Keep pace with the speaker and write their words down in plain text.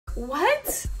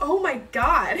What? Oh my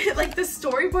god. Like the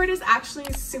storyboard is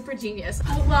actually super genius.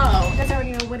 Hello. You guys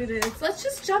already know what it is. Let's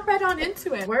just jump right on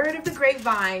into it. Word of the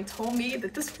grapevine told me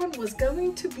that this one was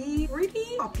going to be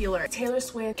pretty popular. Taylor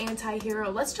Swift,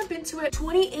 Antihero. Let's jump into it.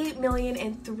 28 million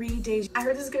in 3 days. I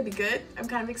heard this is gonna be good. I'm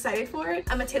kind of excited for it.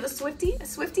 I'm a Taylor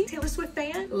Swiftie, Taylor Swift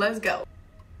fan. Let's go.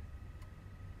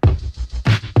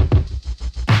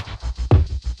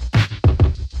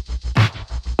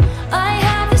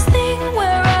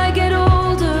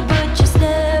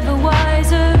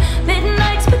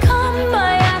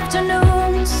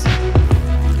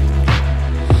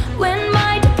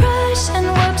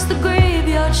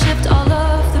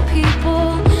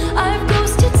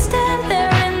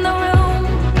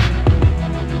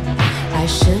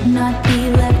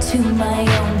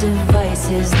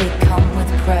 They come with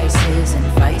prices and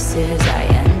vices. I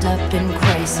end up in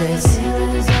crisis.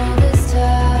 All this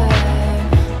time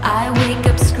I wake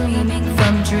up screaming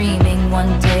from dreaming.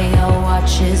 One day I'll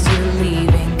watch as you're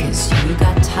leaving, cause you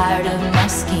got tired of my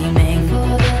scheming for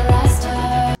the last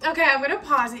time. Okay, I'm gonna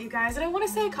pause it, you guys, and I want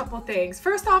to say a couple things.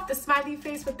 First off, the smiley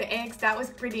face with the eggs, that was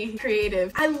pretty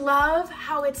creative. I love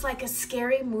how it's like a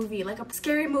scary movie,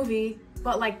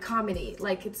 but like comedy.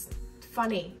 Like it's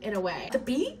funny in a way. The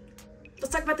beat?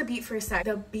 Let's talk about the beat for a sec.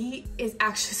 The beat is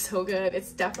actually so good.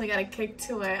 It's definitely got a kick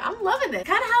to it. I'm loving it.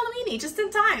 Kind of Halloween-y, just in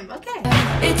time. Okay.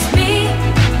 It's me.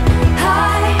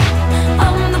 Hi,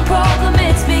 I'm the problem.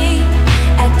 It's me.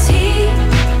 At tea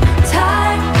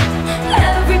time,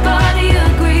 everybody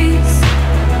agrees.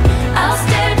 I'll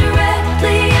stare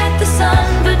directly at the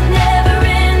sun, but never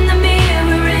in the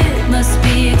mirror. It must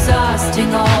be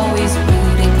exhausting, always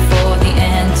rooting for the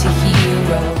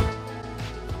anti-hero.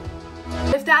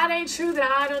 If that ain't true, then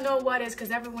I don't know what is,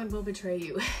 because everyone will betray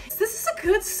you. This is a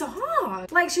good song.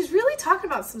 Like, she's really talking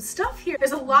about some stuff here.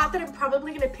 There's a lot that I'm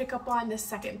probably gonna pick up on the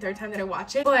second and third time that I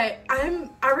watch it, but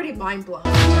I'm already mind blown.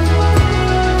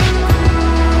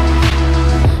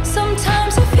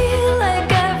 Sometimes I feel like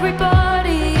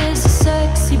everybody is a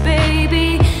sexy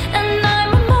baby, and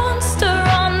I'm a monster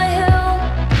on the hill.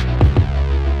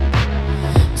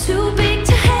 Too big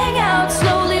to hang out,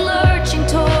 slowly lurching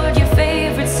toward your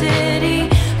favorite city.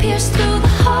 Pierced through the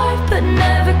heart, but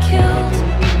never killed.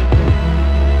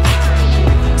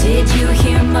 Did you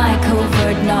hear my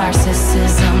covert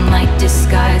narcissism? Like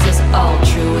disguises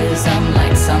altruism,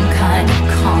 like some kind of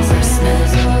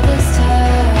consciousness. All this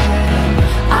time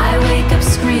I wake up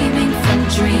screaming from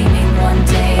dreaming. One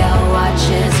day I'll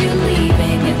watch as you're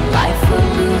leaving, and life will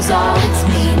lose all its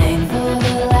meaning for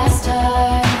the last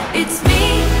time. It's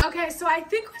me. Okay, so I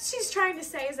think what she's trying to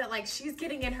say is that like she's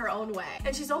getting in her own way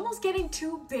and she's almost getting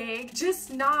too big,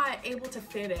 just not able to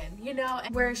fit in, you know?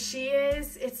 And where she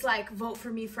is, it's like vote for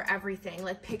me for everything,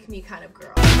 like pick me kind of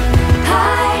girl.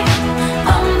 Hi,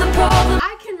 I'm the problem.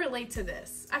 I can relate to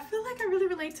this. I feel like I really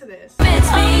relate to this.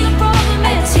 It's me.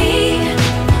 At tea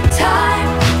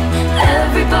time,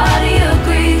 everybody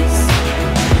agrees.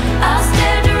 I'll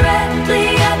stare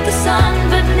directly at the sun,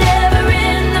 but never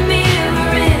in the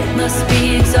mirror. It must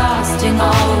be exhausting,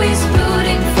 always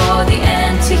rooting for the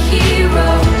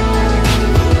anti-hero.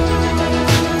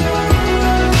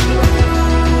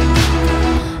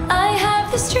 I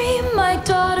have this dream, my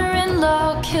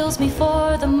daughter-in-law kills me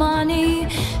for the money.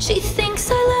 She thinks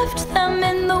I left them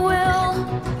in the will.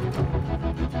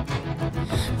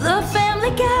 The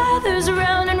family gathers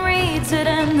around and reads it,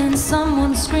 and then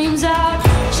someone screams out,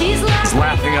 she's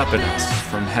laughing up at us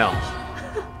from hell.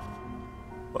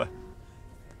 What?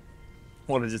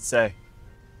 What did it say?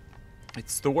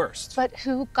 It's the worst. But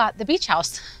who got the beach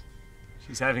house?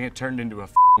 She's having it turned into a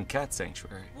f***ing cat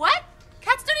sanctuary. What?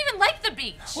 Cats don't even like the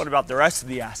beach. What about the rest of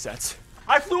the assets?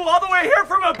 I flew all the way here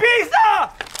from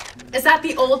Ibiza! Is that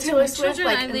the old Taylor Swift, Children,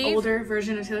 like I an leave. older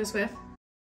version of Taylor Swift?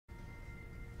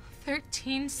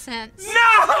 13 cents.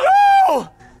 No!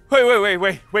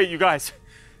 Wait, you guys.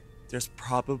 There's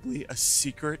probably a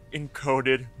secret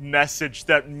encoded message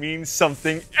that means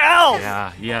something else!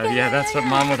 Yeah, that's what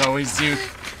Mom would always do.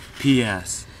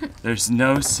 P.S. There's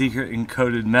no secret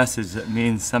encoded message that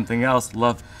means something else.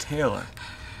 Love, Taylor.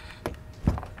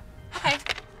 Okay.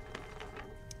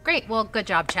 Great, well, good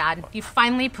job, Chad. You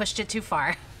finally pushed it too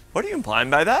far. What are you implying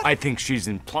by that? I think she's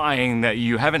implying that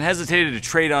you haven't hesitated to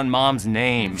trade on Mom's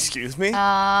name. Excuse me?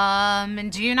 And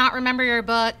do you not remember your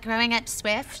book, Growing Up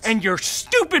Swift? And your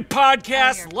stupid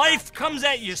podcast, Life Comes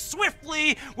at You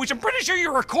Swiftly, which I'm pretty sure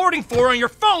you're recording for on your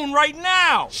phone right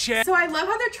now. So I love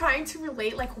how they're trying to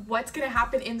relate like what's gonna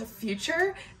happen in the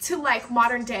future to like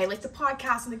modern day, like the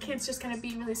podcast and the kids just kind of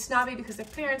being really snobby because their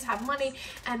parents have money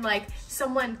and like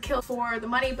someone killed for the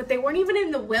money, but they weren't even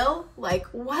in the will. Like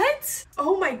what?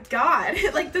 Oh my god,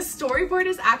 like the storyboard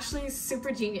is actually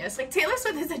super genius. Like Taylor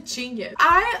Swift is a genius.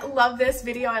 I love this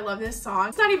video, I love this song.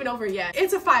 It's not even over yet.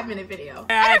 It's a 5-minute video.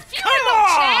 Come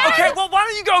on! Okay, well, why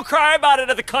don't you go cry about it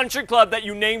at the country club that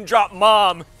you name drop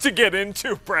Mom to get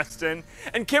into, Preston?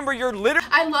 And Kimber, you're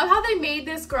I love how they made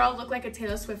this girl look like a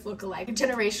Taylor Swift lookalike. A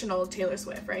generational Taylor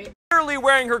Swift, right? literally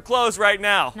wearing her clothes right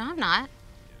now. No, I'm not.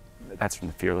 That's from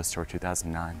the Fearless Tour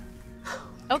 2009.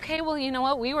 Okay, well, you know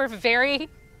what? We were very,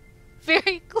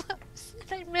 very close.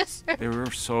 I miss her. They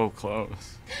were so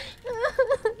close.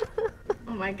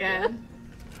 Oh my god.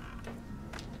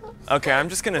 Okay, I'm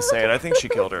just gonna say it. I think she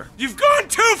killed her. You've gone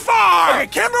too far! Okay,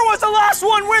 Kimber was the last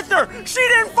one with her! She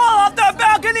didn't fall off that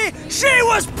balcony! She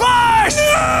was pushed!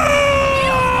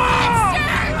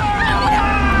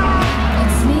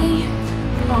 It's me.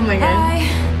 Oh my god.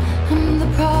 I'm the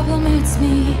problem, it's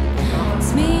me.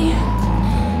 It's me.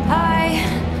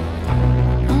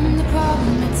 I'm the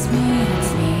problem, it's me.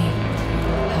 It's me.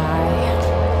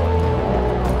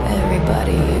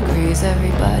 Everybody agrees,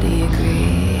 everybody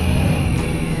agrees.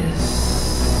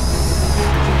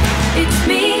 It's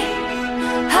me.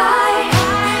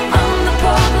 I'm the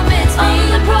problem, it's me.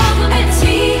 I'm the problem, it's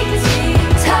me.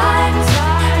 Times,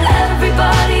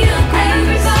 everybody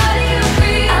agrees.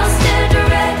 I'll stare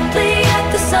directly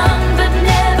at the sun, but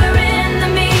never in the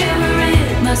mirror.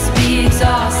 It must be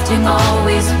exhausting,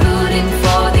 always rooting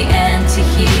for the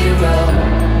anti-hero.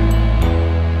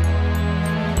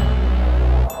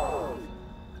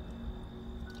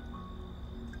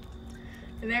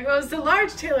 And there goes the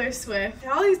large Taylor Swift.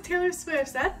 All these Taylor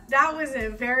Swifts. That was a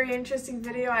very interesting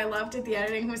video. I loved it. The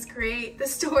editing was great. The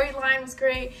storyline was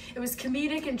great. It was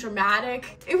comedic and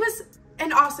dramatic. It was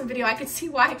an awesome video. I could see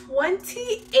why.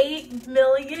 28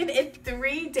 million in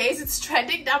 3 days. It's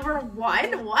trending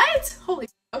 #1. What? Holy.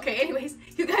 Okay, anyways,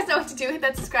 you guys know what to do. Hit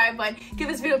that subscribe button. Give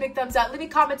this video a big thumbs up. Leave me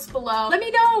comments below. Let me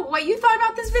know what you thought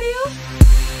about this video.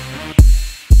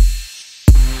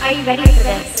 Are you ready for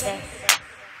this?